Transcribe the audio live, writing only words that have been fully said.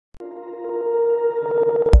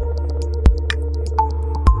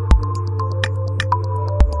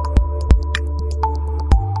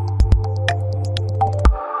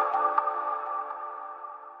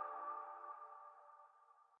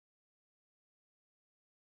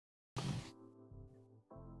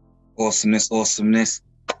Awesomeness, awesomeness.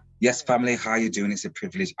 Yes, family, how are you doing? It's a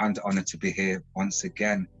privilege and honor to be here once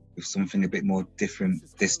again with something a bit more different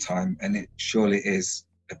this time. And it surely is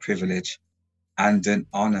a privilege and an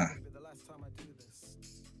honor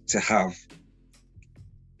to have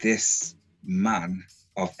this man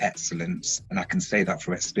of excellence. And I can say that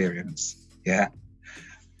for experience, yeah?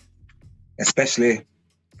 Especially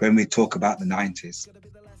when we talk about the 90s.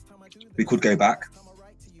 We could go back,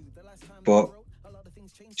 but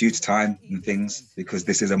due to time and things, because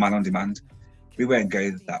this is a man on demand, we won't go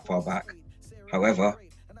that far back. However,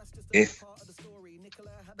 if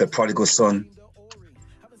the prodigal son,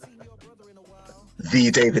 the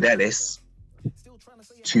David Ellis,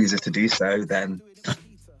 chooses to do so, then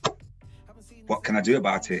what can I do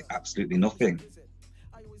about it? Absolutely nothing.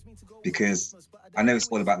 Because I know it's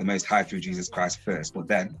all about the Most High through Jesus Christ first, but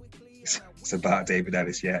then it's about David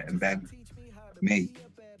Ellis, yeah, and then me.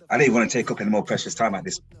 I don't even want to take up any more precious time at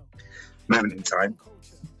this moment in time.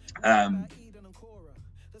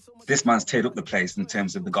 This man's teared up the place in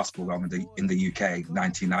terms of the gospel realm in the UK,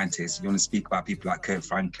 1990s. You want to speak about people like Kirk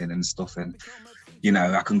Franklin and stuff, and you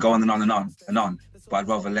know, I can go on and on and on and on, but I'd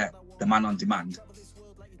rather let the man on demand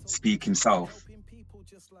speak himself.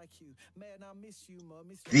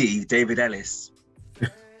 The David Ellis,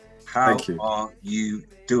 how are you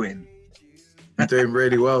doing? I'm doing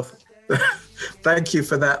really well. Thank you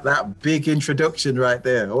for that big introduction right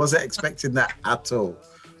there. I wasn't expecting that at all.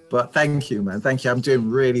 But thank you, man. Thank you. I'm doing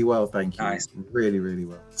really well, thank you. Nice. Really, really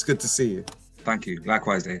well. It's good to see you. Thank you.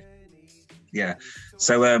 Likewise, Dave. Yeah.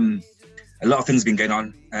 So a lot of things have been going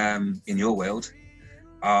on in your world,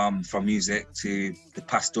 from music to the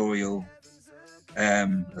pastoral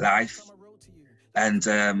life. And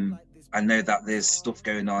I know that there's stuff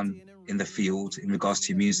going on in the field in regards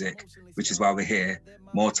to music, which is why we're here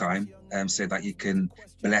more time, so that you can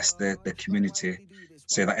bless the community,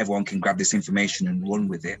 so that everyone can grab this information and run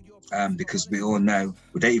with it, because we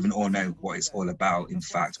don't even all know what it's all about, in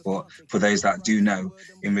fact. But for those that do know,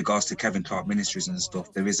 in regards to Kevin Clarke Ministries and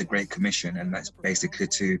stuff, there is a great commission, and that's basically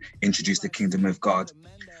to introduce the kingdom of God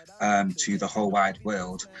to the whole wide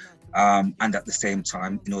world. And at the same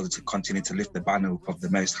time, in order to continue to lift the banner of the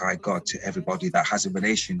Most High God to everybody that has a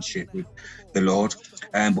relationship with the Lord.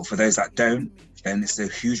 But for those that don't, then it's a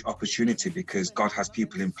huge opportunity, because God has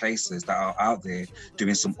people in places that are out there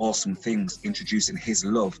doing some awesome things, introducing his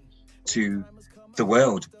love to the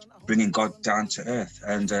world, bringing God down to earth.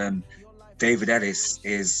 And David Ellis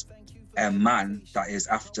is a man that is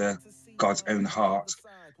after God's own heart.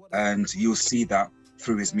 And you'll see that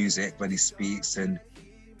through his music when he speaks. And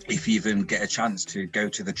if you even get a chance to go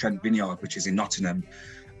to the Trent Vineyard, which is in Nottingham,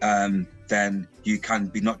 then you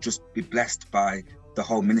can not just be blessed by the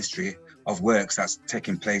whole ministry of works that's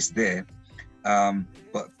taking place there,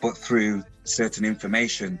 but through certain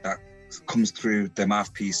information that comes through the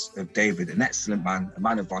mouthpiece of David, an excellent man, a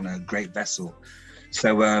man of honor, a great vessel.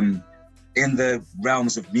 So in the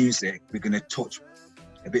realms of music, we're going to touch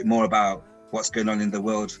a bit more about what's going on in the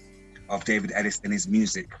world of David Ellis and his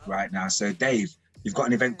music right now. So Dave, you've got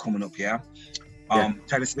an event coming up here.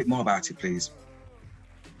 Tell us a bit more about it, please.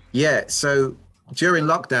 Yeah, so during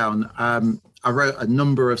lockdown, I wrote a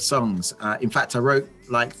number of songs. In fact, I wrote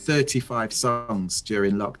like 35 songs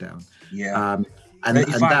during lockdown. Yeah. And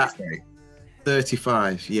that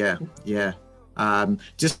 35, yeah.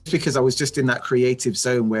 Just because I was just in that creative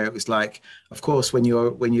zone where it was like, of course, when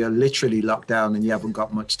you're literally locked down and you haven't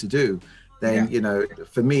got much to do, then, you know,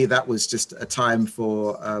 for me, that was just a time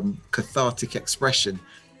for cathartic expression,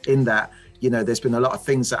 in that, you know, there's been a lot of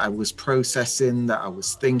things that I was processing, that I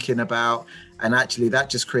was thinking about, and actually that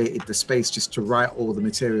just created the space just to write all the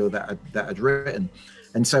material that I'd written.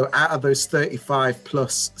 And so out of those 35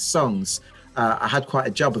 plus songs, I had quite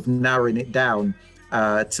a job of narrowing it down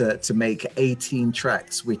to make 18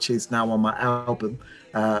 tracks, which is now on my album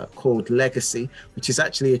called Legacy, which is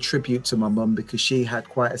actually a tribute to my mum, because she had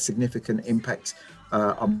quite a significant impact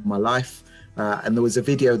on my life. And there was a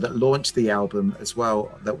video that launched the album as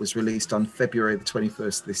well that was released on February the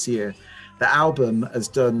 21st this year. The album has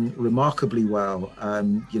done remarkably well,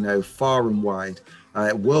 you know, far and wide,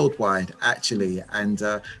 worldwide actually, and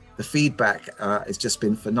the feedback has just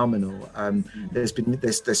been phenomenal.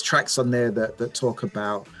 There's tracks on there that talk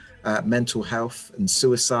about mental health and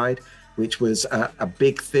suicide, which was a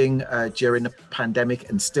big thing during the pandemic,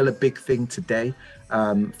 and still a big thing today,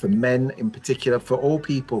 for men in particular, for all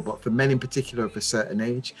people, but for men in particular of a certain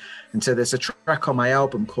age. And so there's a track on my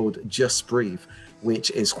album called Just Breathe,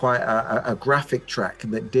 which is quite a graphic track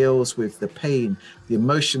that deals with the pain, the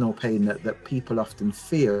emotional pain that people often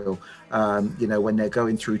feel, you know, when they're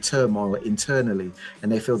going through turmoil internally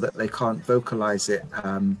and they feel that they can't vocalize it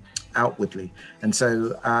outwardly. And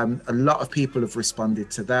so a lot of people have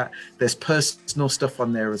responded to that. There's personal stuff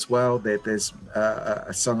on there as well. There's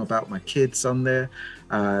a song about my kids on there.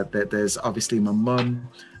 There's obviously my mum.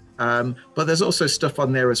 But there's also stuff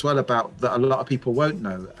on there as well about that a lot of people won't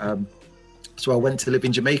know. So I went to live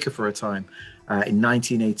in Jamaica for a time in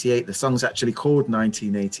 1988. The song's actually called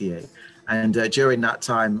 1988. And during that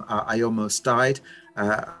time, I almost died.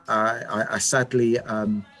 I sadly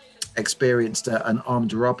experienced an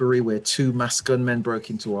armed robbery where 2 masked gunmen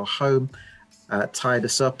broke into our home, tied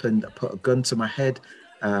us up and put a gun to my head.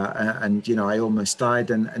 And, you know, I almost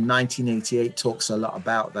died. And 1988 talks a lot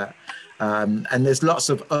about that. And there's lots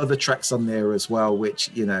of other tracks on there as well,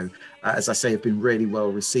 which, you know, as I say, have been really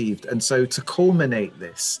well received. And so to culminate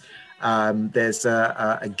this, there's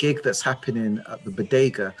a gig that's happening at the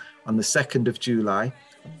Bodega on the 2nd of July,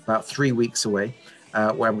 about 3 weeks away,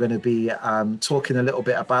 where I'm going to be talking a little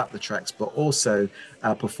bit about the tracks, but also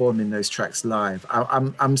performing those tracks live.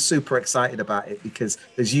 I'm super excited about it because,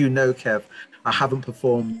 as you know, Kev, I haven't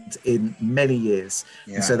performed in many years.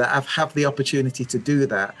 Yeah. And so that I have the opportunity to do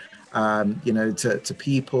that, you know, to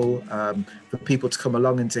people, for people to come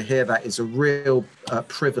along and to hear that is a real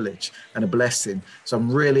privilege and a blessing. So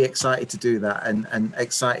I'm really excited to do that and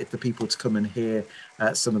excited for people to come and hear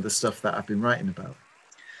some of the stuff that I've been writing about.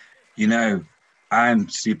 You know, I'm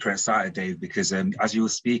super excited, Dave, because as you were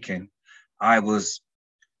speaking, I was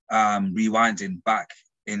rewinding back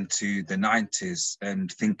into the 90s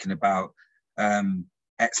and thinking about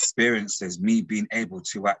experiences, me being able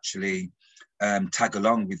to actually tag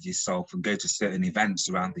along with yourself and go to certain events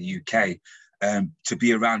around the UK, to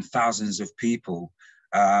be around thousands of people,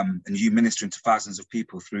 and you ministering to thousands of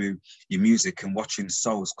people through your music and watching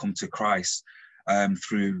souls come to Christ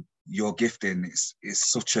through your gifting.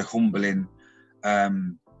 It's such a humbling,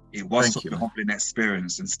 it was such a humbling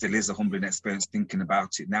experience and still is a humbling experience thinking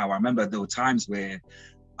about it now. I remember there were times where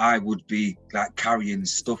I would be like carrying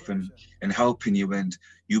stuff and helping you, and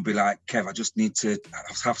you'd be like, Kev, I just need to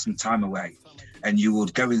have some time away. And you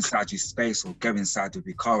would go inside your space or go inside of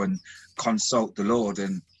your car and consult the Lord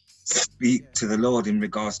and speak to the Lord in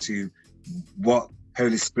regards to what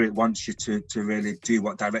Holy Spirit wants you to really do,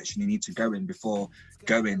 what direction you need to go in before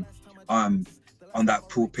going on that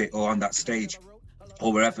pulpit or on that stage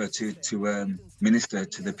or wherever to minister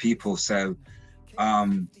to the people. So,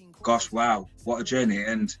 gosh, wow, what a journey.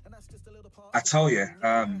 And I tell you,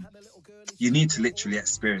 you need to literally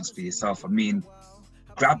experience for yourself. I mean,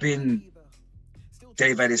 grabbing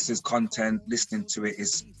Dave Ellis's content, listening to it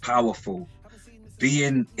is powerful.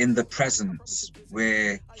 Being in the presence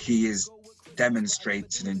where he is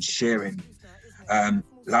demonstrating and sharing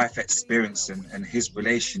life experience and his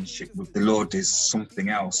relationship with the Lord is something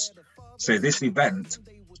else. So this event,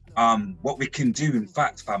 what we can do, in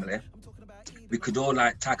fact, family, we could all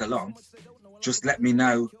like tag along. Just let me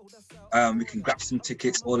know. We can grab some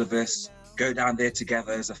tickets, all of us, go down there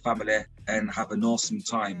together as a family and have an awesome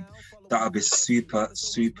time. That would be super,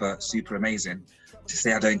 super, super amazing. To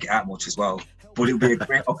say I don't get out much as well, but it would be a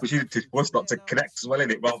great opportunity for us not to connect as well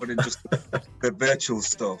in it, rather than just the virtual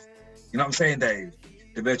stuff. You know what I'm saying, Dave?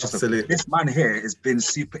 The virtual Absolutely. Stuff. This man here has been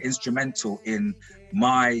super instrumental in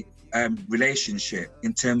my relationship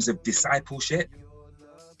in terms of discipleship.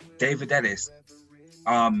 David Ellis,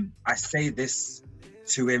 I say this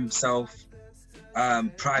to himself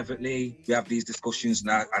privately. We have these discussions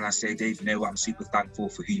and I say, Dave, you know what, I'm super thankful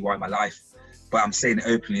for who you are in my life, but I'm saying it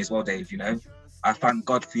openly as well, Dave, you know, I thank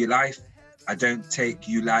God for your life. I don't take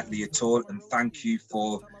you lightly at all, and thank you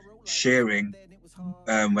for sharing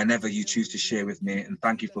whenever you choose to share with me, and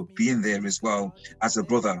thank you for being there as well as a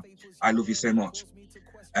brother. I love you so much.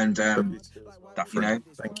 And that, you know,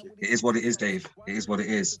 thank you. It is what it is, Dave. It is what it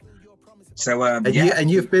is. So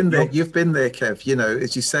you've been there, Kev, you know,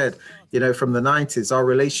 as you said, you know, from the 90s, our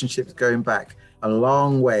relationship's going back a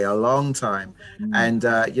long way, a long time. And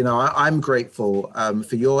you know, I'm grateful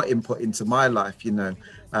for your input into my life, you know,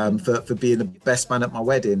 for being the best man at my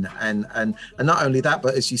wedding, and not only that,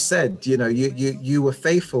 but as you said, you know, you were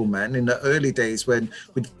faithful, man, in the early days when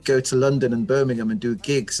we'd go to London and Birmingham and do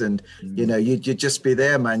gigs, and you know, you'd just be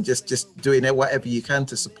there, man, just doing it whatever you can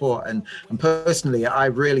to support. And personally, I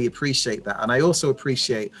really appreciate that, and I also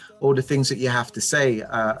appreciate all the things that you have to say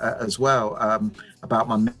as well about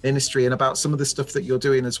my ministry and about some of the stuff that you're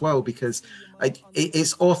doing as well, because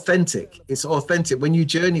it's authentic. It's authentic when you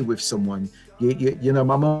journey with someone. You know,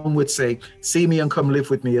 my mom would say, see me and come live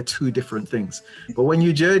with me are two different things. But when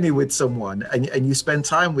you journey with someone and you spend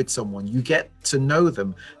time with someone, you get to know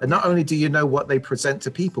them. And not only do you know what they present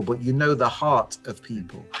to people, but you know the heart of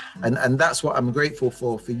people. And that's what I'm grateful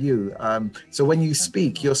for you. So when you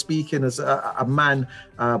speak, you're speaking as a man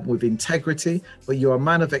with integrity, but you're a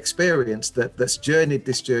man of experience that's journeyed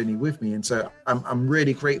this journey with me. And so I'm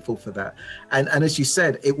really grateful for that. And as you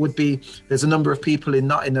said, there's a number of people in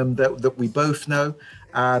Nottingham that we both know,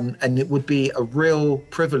 and it would be a real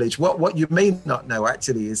privilege. What you may not know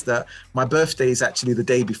actually is that my birthday is actually the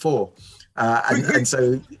day before, and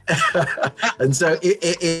so and so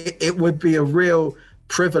it would be a real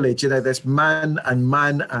privilege. You know, there's man and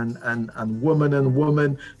woman and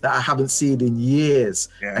woman that I haven't seen in years,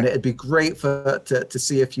 and it'd be great to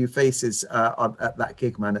see a few faces at that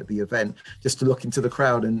gig, man, at the event, just to look into the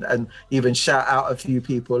crowd and even shout out a few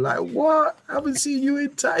people like, what, I haven't seen you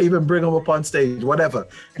in time, even bring them up on stage, whatever,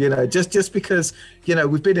 you know, just because, you know,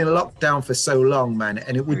 we've been in lockdown for so long, man,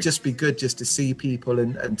 and it would just be good just to see people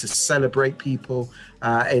and to celebrate people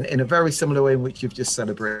in a very similar way in which you've just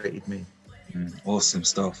celebrated me. Awesome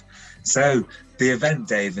stuff. So the event,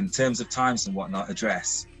 Dave, in terms of times and whatnot,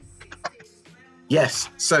 address? Yes,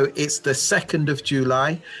 so it's the 2nd of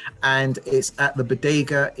July and it's at the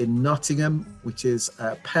Bodega in Nottingham, which is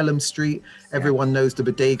Pelham Street. Everyone knows the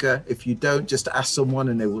Bodega. If you don't, just ask someone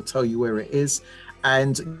and they will tell you where it is.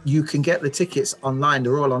 And you can get the tickets online.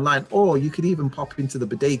 They're all online, or you could even pop into the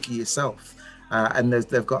Bodega yourself. And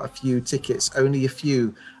they've got a few tickets, only a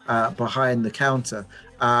few behind the counter.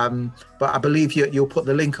 But I believe you'll put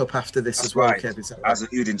the link up after this. That's as well, right. Kev, is that right? I was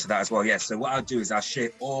alluding to that as well, yes. So what I'll do is I'll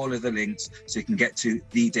share all of the links so you can get to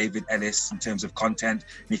the David Ellis in terms of content.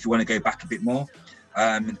 And if you want to go back a bit more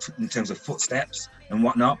in terms of footsteps and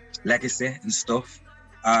whatnot, legacy and stuff,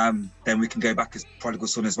 then we can go back as Prodigal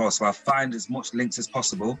Son as well. So I'll find as much links as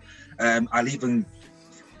possible. I'll even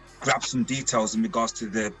grab some details in regards to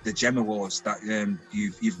the Gem Awards that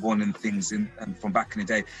you've won and things from back in the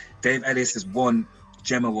day. Dave Ellis has won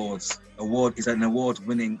Gem Awards. Is an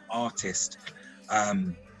award-winning artist.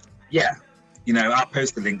 You know, I'll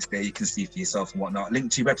post the links there. You can see for yourself and whatnot.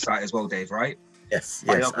 Link to your website as well, Dave. Right? Yes,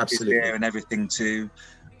 absolutely. There and everything too.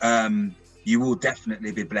 You will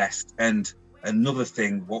definitely be blessed. And another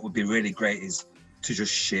thing, what would be really great is to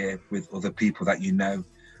just share with other people that you know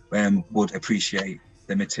would appreciate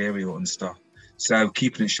the material and stuff. So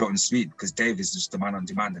keeping it short and sweet, because Dave is just a man on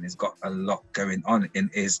demand and he's got a lot going on in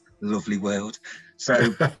his lovely world. So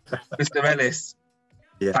Mr. Ellis,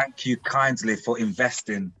 thank you kindly for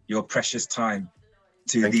investing your precious time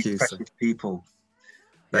to these precious people.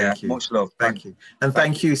 Thank you. Much love. Thank you. And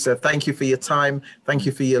thank you, sir. Thank you for your time. Thank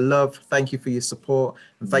you for your love. Thank you for your support.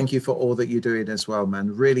 And thank you for all that you're doing as well,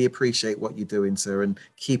 man. Really appreciate what you're doing, sir, and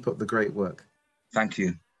keep up the great work. Thank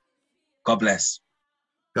you. God bless.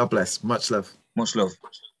 God bless. Much love. Much love.